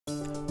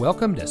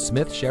Welcome to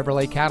Smith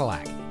Chevrolet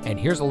Cadillac, and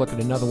here's a look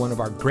at another one of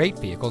our great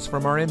vehicles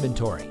from our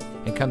inventory.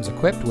 It comes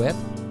equipped with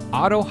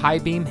auto high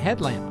beam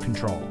headlamp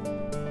control,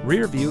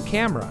 rear view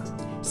camera,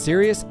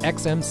 Sirius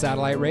XM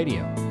satellite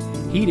radio,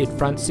 heated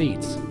front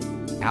seats,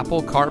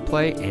 Apple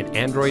CarPlay and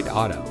Android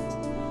Auto,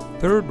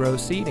 third row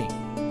seating,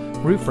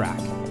 roof rack,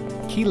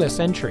 keyless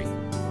entry,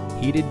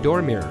 heated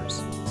door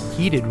mirrors,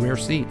 heated rear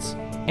seats,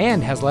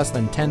 and has less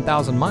than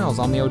 10,000 miles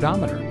on the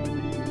odometer.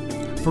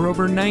 For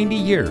over 90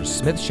 years,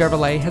 Smith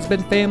Chevrolet has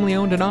been family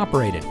owned and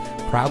operated,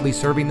 proudly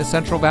serving the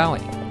Central Valley,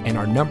 and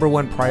our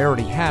 #1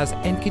 priority has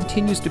and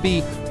continues to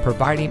be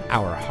providing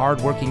our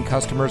hard-working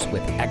customers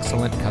with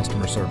excellent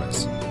customer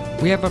service.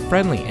 We have a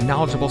friendly and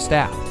knowledgeable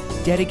staff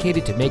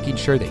dedicated to making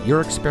sure that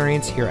your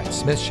experience here at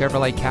Smith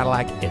Chevrolet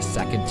Cadillac is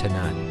second to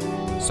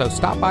none. So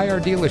stop by our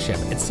dealership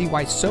and see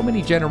why so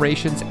many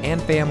generations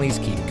and families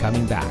keep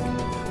coming back.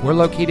 We're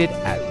located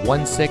at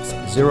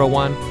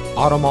 1601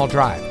 Auto Mall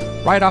Drive,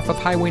 right off of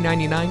Highway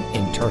 99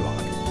 in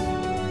Turlock.